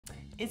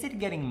Is it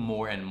getting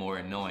more and more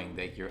annoying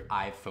that your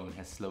iPhone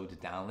has slowed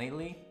down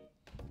lately?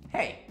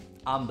 Hey,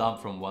 I'm Dom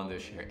from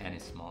Wondershare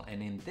AniSmall,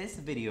 and in this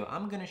video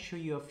I'm gonna show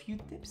you a few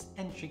tips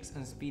and tricks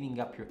on speeding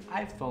up your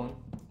iPhone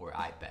or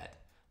iPad.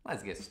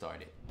 Let's get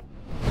started.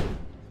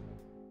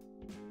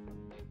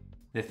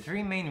 The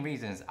three main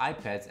reasons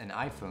iPads and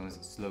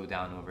iPhones slow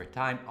down over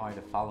time are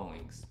the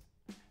followings.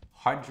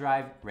 Hard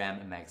drive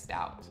RAM maxed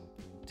out,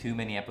 too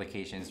many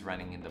applications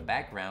running in the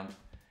background,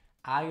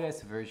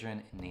 iOS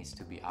version needs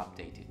to be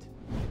updated.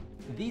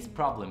 These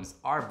problems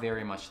are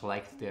very much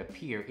likely to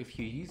appear if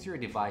you use your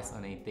device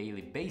on a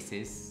daily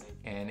basis,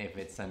 and if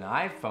it's an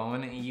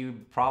iPhone,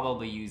 you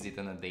probably use it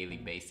on a daily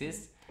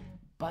basis,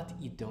 but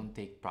you don't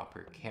take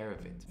proper care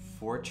of it.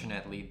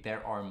 Fortunately,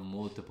 there are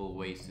multiple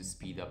ways to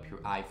speed up your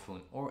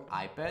iPhone or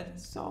iPad,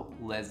 so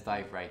let's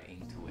dive right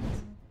into it.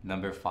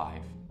 Number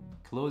 5.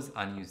 Close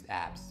unused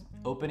apps.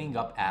 Opening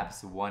up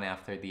apps one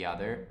after the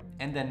other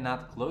and then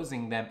not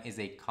closing them is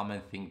a common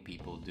thing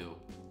people do,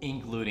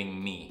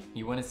 including me.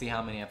 You want to see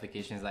how many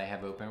applications I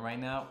have open right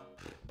now?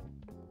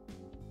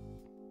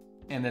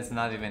 And that's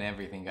not even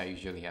everything I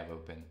usually have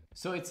open.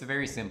 So it's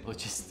very simple,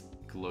 just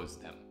close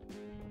them.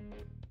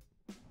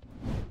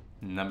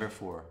 Number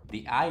 4.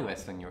 The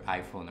iOS on your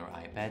iPhone or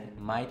iPad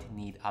might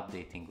need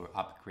updating or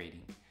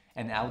upgrading.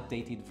 An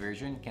outdated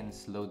version can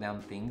slow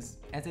down things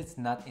as it's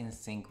not in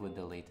sync with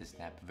the latest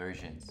app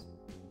versions.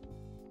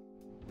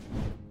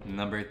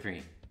 Number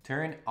 3.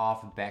 Turn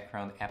off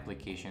background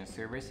application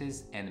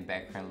services and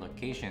background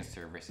location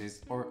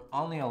services, or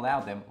only allow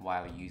them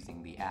while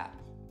using the app.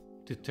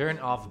 To turn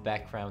off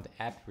background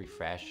app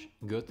refresh,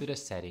 go to the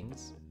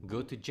settings,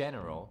 go to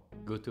general,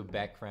 go to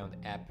background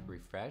app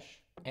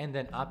refresh, and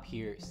then up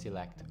here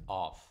select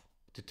off.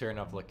 To turn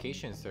off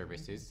location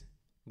services,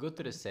 go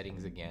to the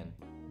settings again,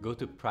 go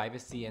to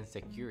privacy and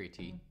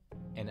security,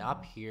 and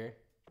up here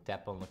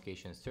tap on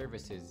location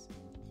services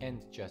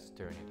and just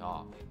turn it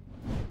off.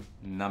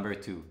 Number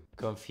 2.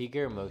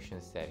 Configure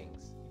motion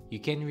settings. You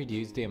can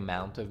reduce the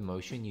amount of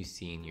motion you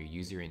see in your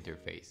user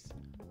interface.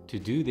 To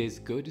do this,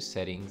 go to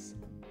settings,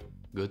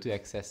 go to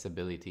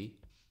accessibility,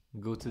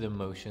 go to the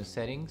motion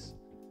settings,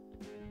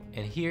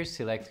 and here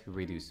select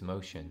reduce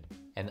motion.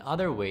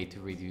 Another way to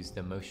reduce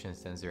the motion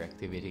sensor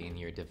activity in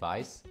your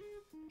device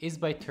is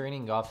by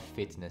turning off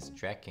fitness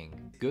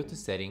tracking. Go to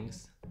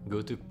settings,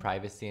 go to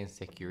privacy and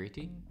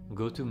security,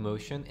 go to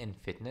motion and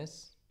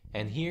fitness,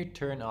 and here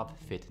turn off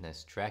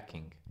fitness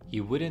tracking.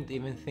 You wouldn't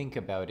even think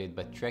about it,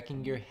 but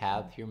tracking your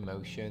health, your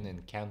motion,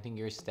 and counting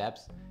your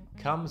steps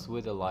comes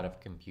with a lot of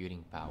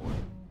computing power.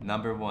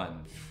 Number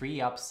 1.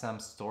 Free up some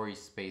storage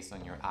space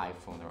on your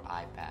iPhone or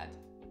iPad.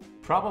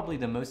 Probably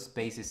the most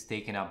space is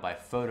taken up by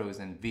photos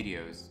and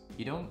videos.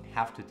 You don't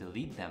have to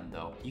delete them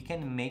though. You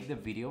can make the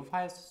video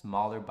files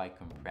smaller by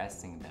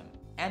compressing them.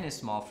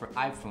 AniSmall for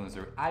iPhones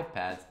or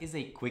iPads is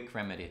a quick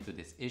remedy to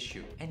this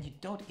issue, and you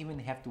don't even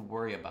have to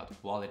worry about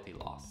quality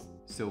loss.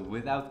 So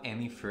without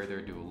any further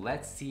ado,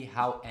 let's see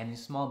how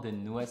AniSmall, the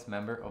newest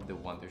member of the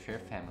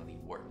Wondershare family,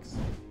 works.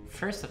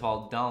 First of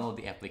all, download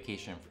the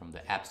application from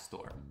the App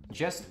Store.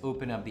 Just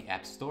open up the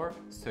App Store,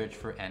 search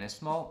for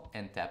AniSmall,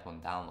 and tap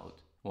on download.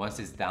 Once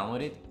it's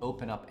downloaded,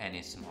 open up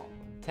AniSmall.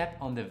 Tap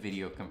on the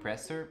video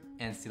compressor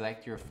and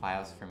select your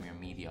files from your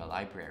media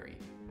library.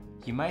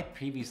 You might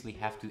previously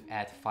have to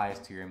add files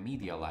to your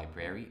media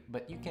library,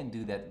 but you can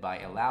do that by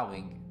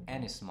allowing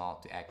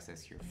AniSmall to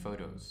access your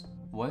photos.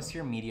 Once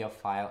your media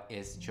file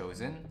is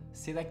chosen,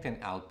 select an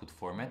output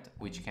format,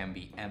 which can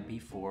be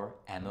MP4,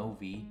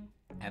 MOV,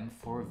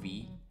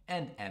 M4V,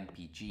 and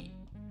MPG.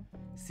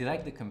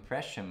 Select the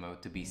compression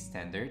mode to be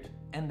standard,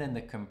 and then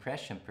the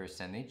compression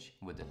percentage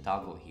with the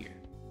toggle here.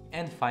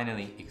 And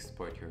finally,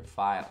 export your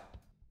file.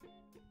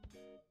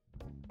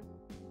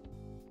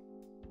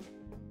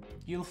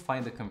 You'll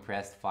find the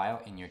compressed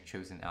file in your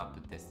chosen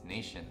output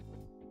destination.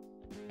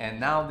 And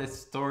now the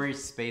storage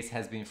space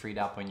has been freed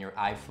up on your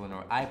iPhone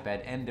or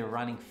iPad and they're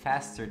running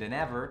faster than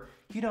ever.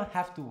 You don't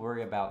have to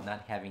worry about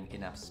not having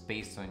enough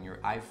space on your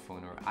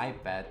iPhone or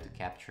iPad to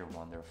capture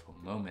wonderful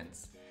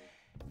moments.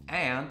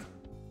 And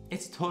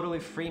it's totally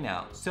free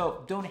now,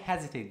 so don't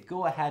hesitate.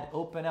 Go ahead,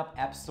 open up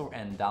App Store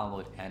and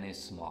download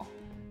AniSmall.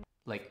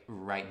 Like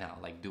right now,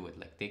 like do it.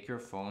 Like take your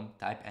phone,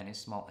 type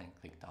AniSmall and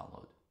click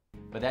download.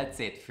 But that's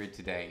it for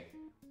today.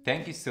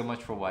 Thank you so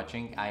much for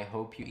watching. I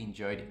hope you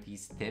enjoyed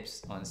these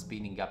tips on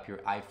speeding up your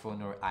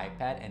iPhone or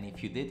iPad, and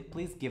if you did,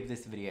 please give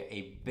this video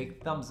a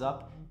big thumbs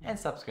up and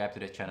subscribe to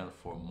the channel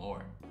for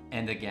more.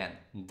 And again,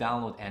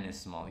 download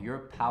AniSmall, your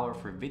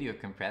powerful video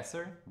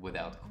compressor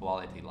without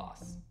quality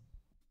loss.